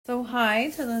So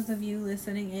hi to those of you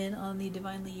listening in on the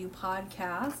Divinely You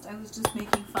podcast. I was just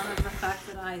making fun of the fact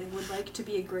that I would like to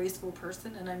be a graceful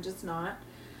person and I'm just not.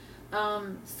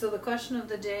 So the question of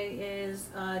the day is,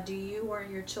 do you or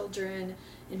your children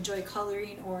enjoy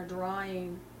coloring or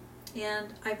drawing?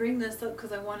 And I bring this up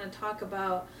because I want to talk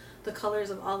about the colors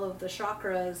of all of the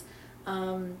chakras,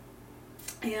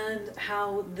 and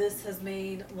how this has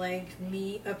made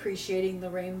me appreciating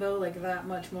the rainbow that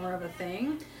much more of a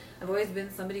thing. I've always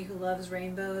been somebody who loves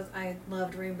rainbows. I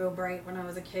loved Rainbow Bright when I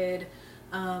was a kid.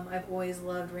 I've always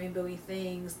loved rainbowy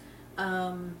things,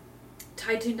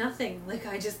 tied to nothing.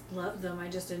 I just loved them. I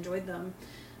just enjoyed them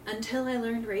until I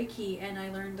learned Reiki and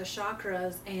I learned the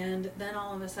chakras, and then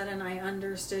all of a sudden I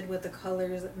understood what the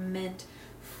colors meant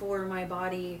for my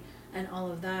body and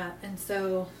all of that. And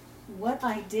so what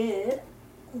I did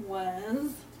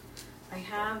was I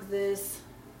have this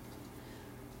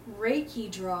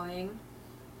Reiki drawing,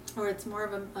 or it's more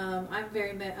of a, I'm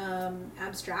very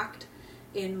abstract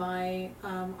in my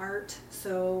art.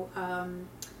 So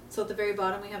at the very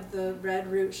bottom we have the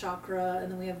red root chakra,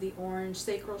 and then we have the orange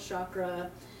sacral chakra,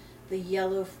 the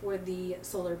yellow for the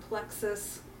solar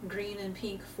plexus, green and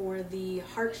pink for the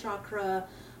heart chakra,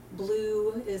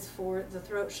 blue is for the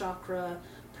throat chakra,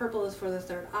 purple is for the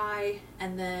third eye,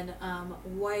 and then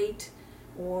white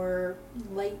or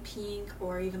light pink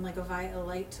or even a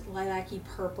light lilac-y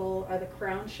purple are the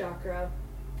crown chakra.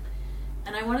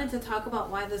 And I wanted to talk about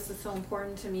why this is so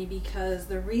important to me, because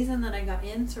the reason that I got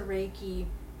into Reiki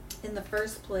in the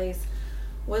first place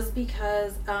was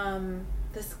because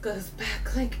this goes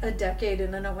back a decade,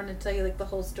 and I don't want to tell you the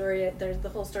whole story. The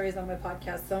whole story is on my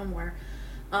podcast somewhere.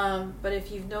 But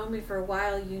if you've known me for a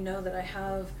while, you know that I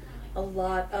have a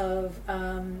lot of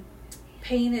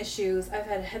pain issues. I've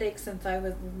had headaches since I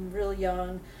was real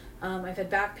young. I've had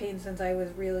back pain since I was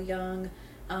real young.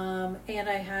 And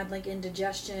I had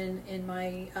indigestion in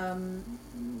my,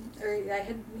 I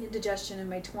had indigestion in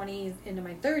my 20s into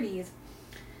my 30s.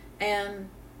 And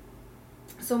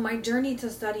so my journey to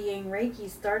studying Reiki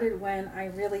started when I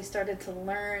really started to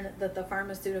learn that the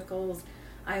pharmaceuticals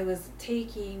I was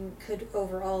taking could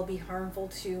overall be harmful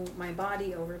to my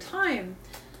body over time.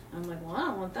 I'm well, I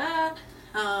don't want that.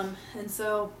 And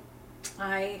so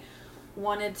I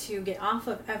wanted to get off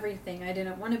of everything. I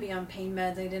didn't want to be on pain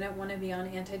meds. I didn't want to be on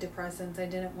antidepressants. I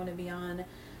didn't want to be on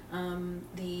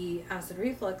the acid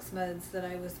reflux meds that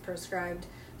I was prescribed.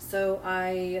 So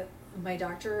my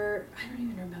doctor, I don't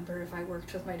even remember if I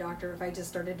worked with my doctor, if I just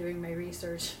started doing my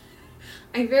research.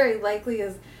 I very likely,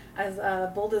 as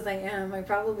bold as I am, I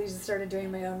probably just started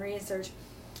doing my own research.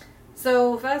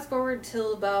 So fast forward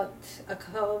till about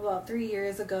 3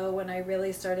 years ago, when I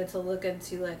really started to look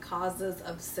into causes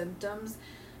of symptoms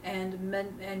and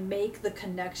make the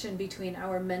connection between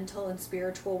our mental and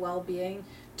spiritual well-being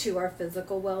to our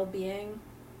physical well-being.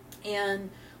 And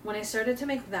when I started to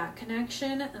make that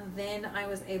connection, then I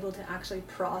was able to actually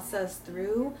process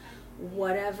through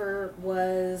whatever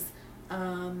was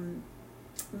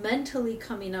mentally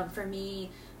coming up for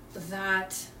me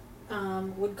that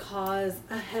would cause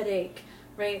a headache,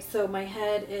 right? So my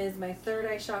head is my third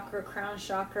eye chakra, crown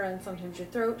chakra, and sometimes your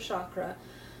throat chakra.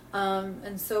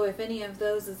 And so if any of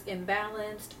those is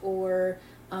imbalanced or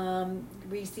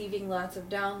receiving lots of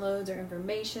downloads or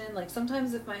information,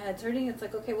 sometimes if my head's hurting, it's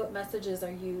okay, what messages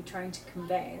are you trying to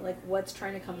convey? What's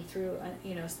trying to come through,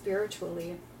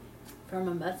 spiritually from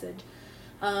a message?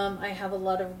 I have a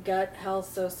lot of gut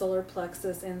health, so solar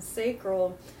plexus and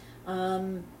sacral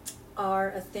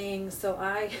are a thing. So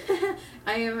I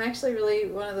am actually really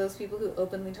one of those people who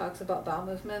openly talks about bowel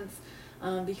movements,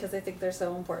 because I think they're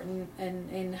so important,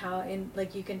 and how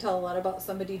you can tell a lot about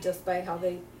somebody just by how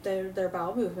their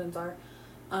bowel movements are.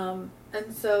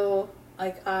 And so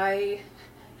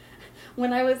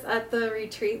when I was at the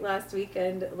retreat last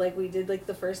weekend, we did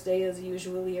the first day is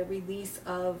usually a release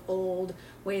of old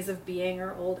ways of being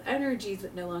or old energies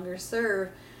that no longer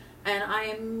serve. And I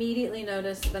immediately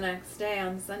noticed the next day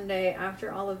on Sunday,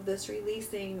 after all of this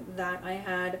releasing, that I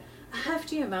had a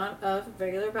hefty amount of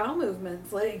regular bowel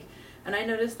movements. And I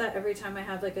noticed that every time I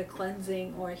have a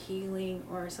cleansing or a healing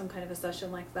or some kind of a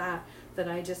session like that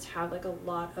I just have a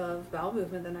lot of bowel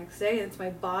movement the next day. It's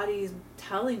my body's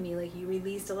telling me you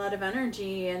released a lot of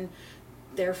energy, and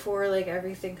therefore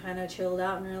everything kind of chilled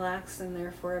out and relaxed, and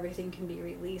therefore everything can be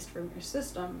released from your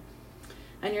system.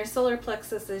 And your solar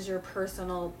plexus is your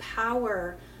personal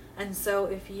power. And so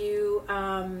if you,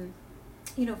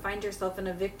 find yourself in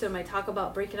a victim, I talk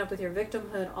about breaking up with your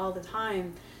victimhood all the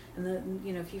time. And then,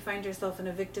 if you find yourself in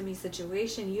a victim-y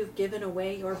situation, you've given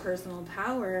away your personal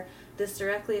power. This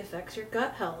directly affects your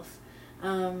gut health.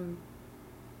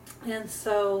 And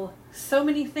so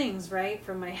many things, right?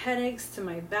 From my headaches to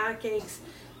my backaches.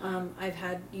 I've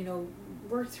had,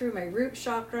 worked through my root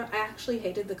chakra. I actually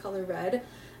hated the color red.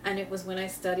 And it was when I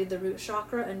studied the root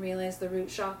chakra and realized the root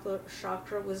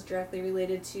chakra was directly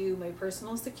related to my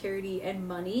personal security and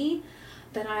money,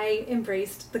 that I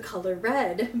embraced the color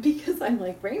red, because I'm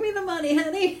like, bring me the money,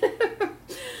 honey.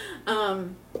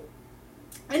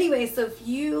 Anyway, so if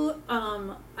you,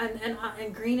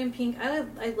 and green and pink, I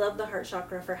love the heart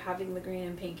chakra for having the green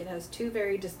and pink. It has two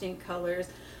very distinct colors,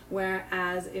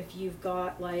 whereas if you've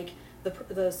got like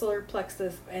the solar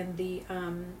plexus and the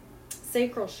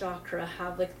sacral chakra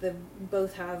have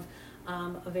both have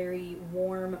a very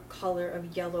warm color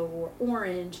of yellow or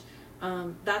orange.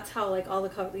 That's how like all the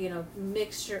color,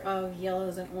 mixture of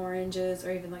yellows and oranges,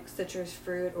 or even like citrus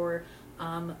fruit, or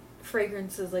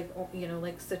fragrances like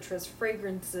citrus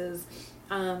fragrances,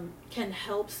 can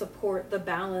help support the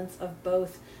balance of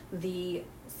both the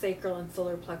sacral and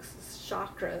solar plexus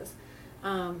chakras.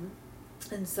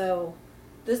 And so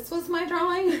this was my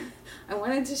drawing. I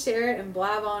wanted to share it and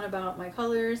blab on about my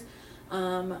colors.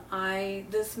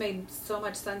 This made so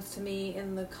much sense to me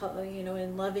in the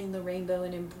in loving the rainbow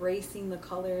and embracing the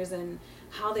colors and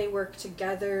how they work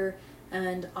together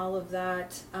and all of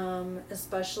that.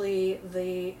 Especially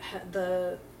the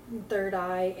third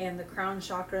eye and the crown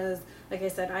chakras. Like I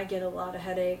said, I get a lot of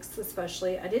headaches,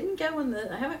 especially. I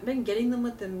haven't been getting them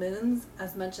with the moons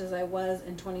as much as I was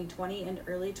in 2020 and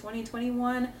early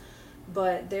 2021.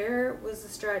 But there was a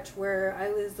stretch where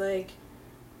I was like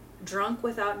drunk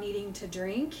without needing to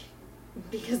drink,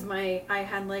 because I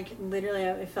had literally,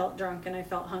 I felt drunk and I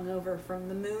felt hungover from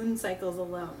the moon cycles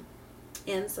alone.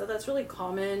 And so that's really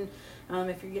common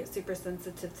if you get super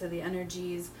sensitive to the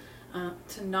energies,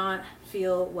 to not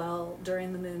feel well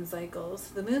during the moon cycles.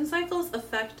 The moon cycles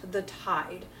affect the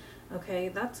tide. Okay,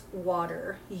 that's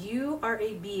water. You are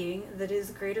a being that is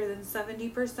greater than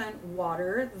 70%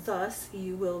 water, thus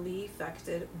you will be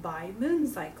affected by moon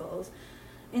cycles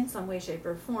in some way, shape,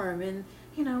 or form. And,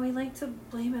 we like to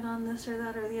blame it on this or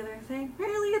that or the other thing.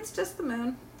 Really, it's just the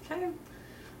moon, okay?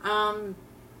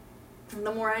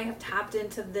 The more I have tapped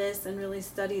into this and really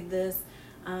studied this,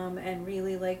 and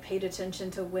really paid attention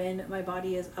to when my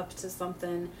body is up to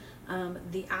something,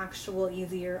 the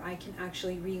easier I can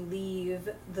actually relieve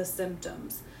the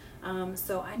symptoms.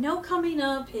 So I know coming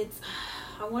up, I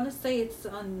want to say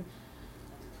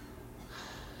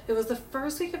it was the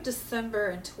first week of December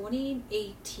in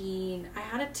 2018. I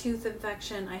had a tooth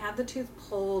infection. I had the tooth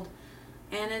pulled,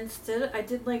 and instead I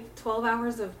did 12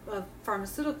 hours of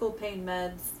pharmaceutical pain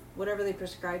meds, whatever they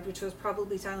prescribed, which was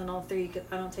probably Tylenol 3, because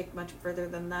I don't take much further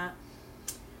than that.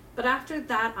 But after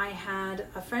that,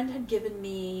 a friend had given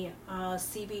me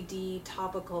CBD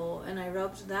topical, and I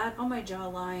rubbed that on my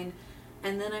jawline.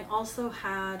 And then I also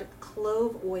had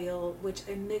clove oil, which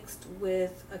I mixed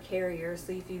with a carrier.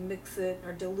 So if you mix it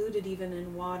or dilute it even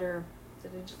in water, did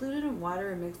I dilute it in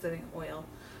water or mix it in oil?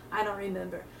 I don't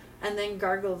remember. And then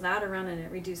gargle that around, and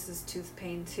it reduces tooth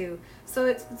pain too. So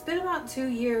it's been about 2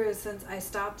 years since I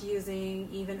stopped using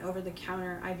even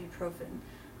over-the-counter ibuprofen.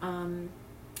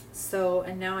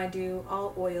 And now I do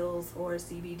all oils or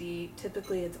CBD.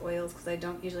 Typically it's oils because I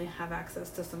don't usually have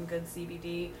access to some good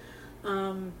CBD.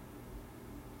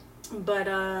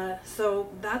 So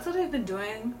that's what I've been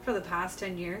doing for the past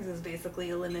 10 years, is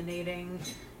basically eliminating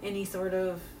any sort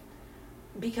of,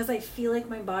 because I feel like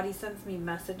my body sends me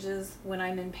messages when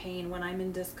I'm in pain, when I'm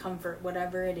in discomfort,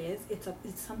 whatever it is. It's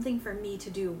something for me to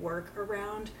do work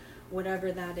around,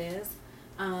 whatever that is.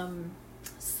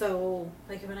 So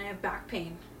when I have back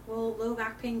pain, well, low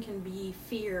back pain can be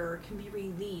fear, can be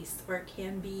release, or it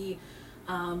can be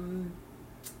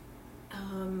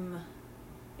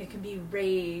it can be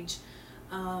rage,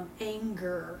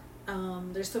 anger.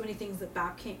 There's so many things that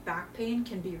back pain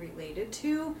can be related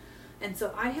to. And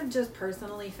so I have just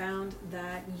personally found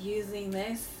that using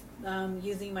this,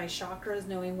 using my chakras,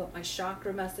 knowing what my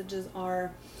chakra messages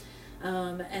are,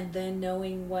 and then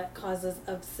knowing what causes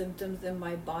of symptoms in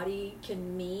my body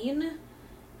can mean,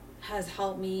 has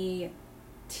helped me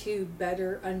to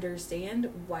better understand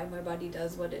why my body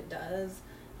does what it does.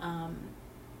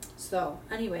 So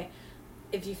anyway,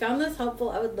 if you found this helpful,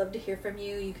 I would love to hear from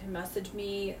you. You can message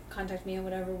me, contact me in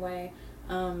whatever way.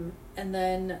 And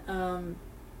then,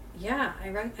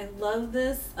 I love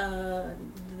this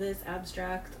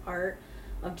abstract art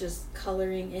of just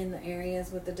coloring in the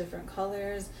areas with the different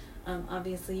colors.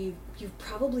 Obviously you've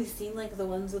probably seen the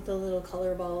ones with the little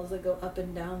color balls that go up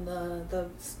and down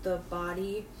the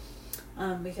body,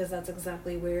 because that's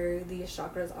exactly where these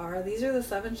chakras are. These are the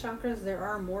 7 chakras. There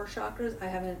are more chakras. I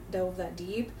haven't delved that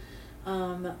deep.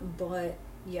 But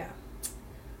yeah.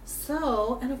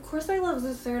 So, and of course I love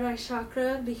the third eye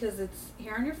chakra because it's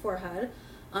here on your forehead,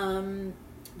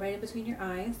 right in between your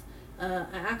eyes. I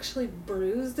actually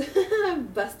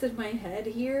busted my head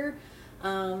here.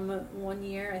 One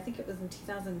year, I think it was in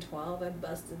 2012, I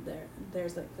busted there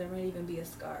might even be a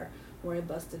scar where I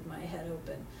busted my head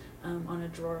open, on a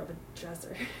drawer of a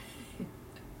dresser.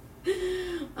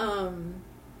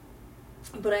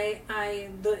 But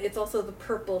it's also the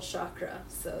purple chakra,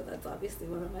 so that's obviously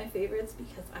one of my favorites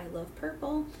because I love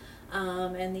purple.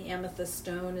 And the amethyst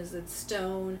stone is its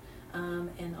stone,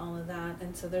 and all of that.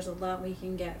 And so there's a lot we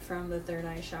can get from the third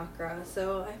eye chakra.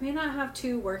 So I may not have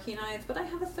two working eyes, but I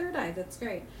have a third eye. That's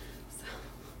great. So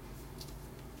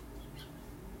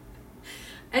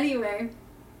anyway,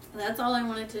 that's all I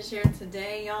wanted to share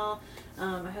today, y'all.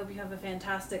 I hope you have a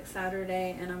fantastic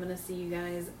Saturday, and I'm going to see you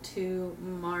guys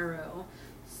tomorrow.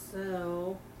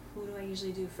 So, who do I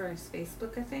usually do first?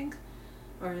 Facebook, I think?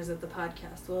 Or is it the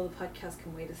podcast? Well, the podcast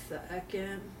can wait a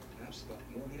second.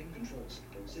 More meeting controls.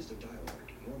 System dialog.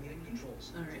 More meeting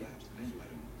controls. All right.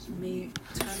 Let me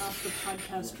turn off the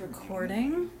podcast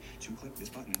recording. To click this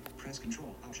button, press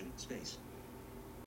Control Option Space.